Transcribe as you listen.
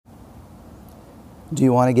Do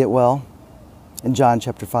you want to get well? In John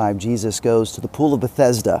chapter 5, Jesus goes to the pool of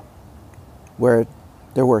Bethesda, where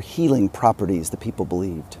there were healing properties that people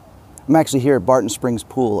believed. I'm actually here at Barton Springs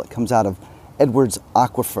Pool. It comes out of Edwards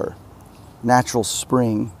Aquifer, natural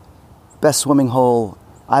spring. Best swimming hole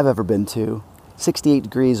I've ever been to. 68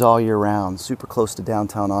 degrees all year round, super close to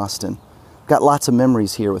downtown Austin. Got lots of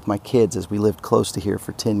memories here with my kids as we lived close to here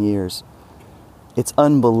for 10 years. It's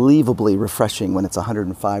unbelievably refreshing when it's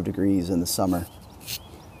 105 degrees in the summer.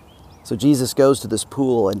 So Jesus goes to this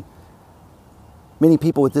pool, and many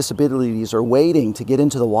people with disabilities are waiting to get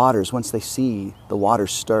into the waters once they see the water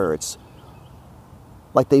stir. It's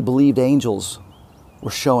like they believed angels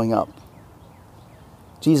were showing up.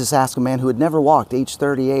 Jesus asked a man who had never walked, age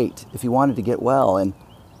 38, if he wanted to get well, and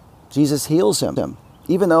Jesus heals him,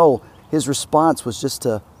 even though his response was just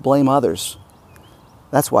to blame others.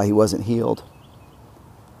 That's why he wasn't healed.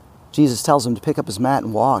 Jesus tells him to pick up his mat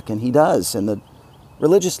and walk, and he does. And the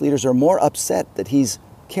religious leaders are more upset that he's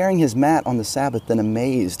carrying his mat on the Sabbath than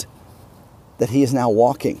amazed that he is now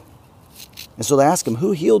walking. And so they ask him,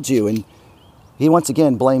 "Who healed you?" And he once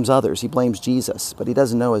again blames others. He blames Jesus, but he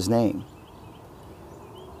doesn't know his name.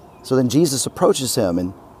 So then Jesus approaches him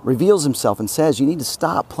and reveals himself and says, "You need to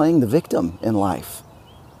stop playing the victim in life."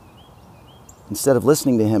 Instead of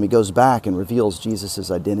listening to him, he goes back and reveals Jesus'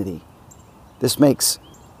 identity. This makes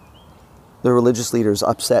the religious leaders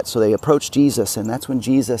upset, so they approach Jesus, and that's when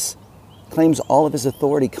Jesus claims all of his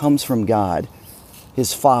authority comes from God,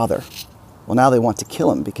 his Father. Well, now they want to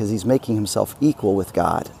kill him because he's making himself equal with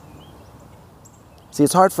God. See,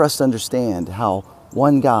 it's hard for us to understand how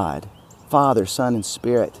one God, Father, Son, and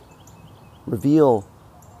Spirit, reveal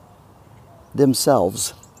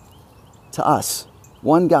themselves to us.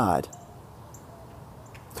 One God,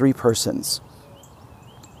 three persons.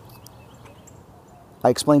 I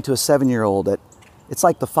explained to a 7-year-old that it's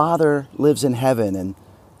like the Father lives in heaven, and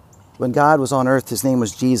when God was on earth, his name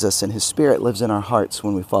was Jesus, and his Spirit lives in our hearts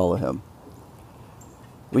when we follow him.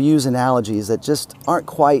 We use analogies that just aren't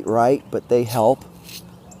quite right, but they help.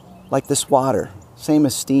 Like this water, same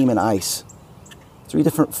as steam and ice. 3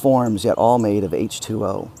 different forms, yet all made of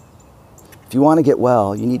H2O. If you want to get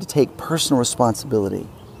well, you need to take personal responsibility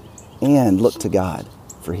and look to God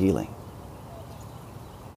for healing.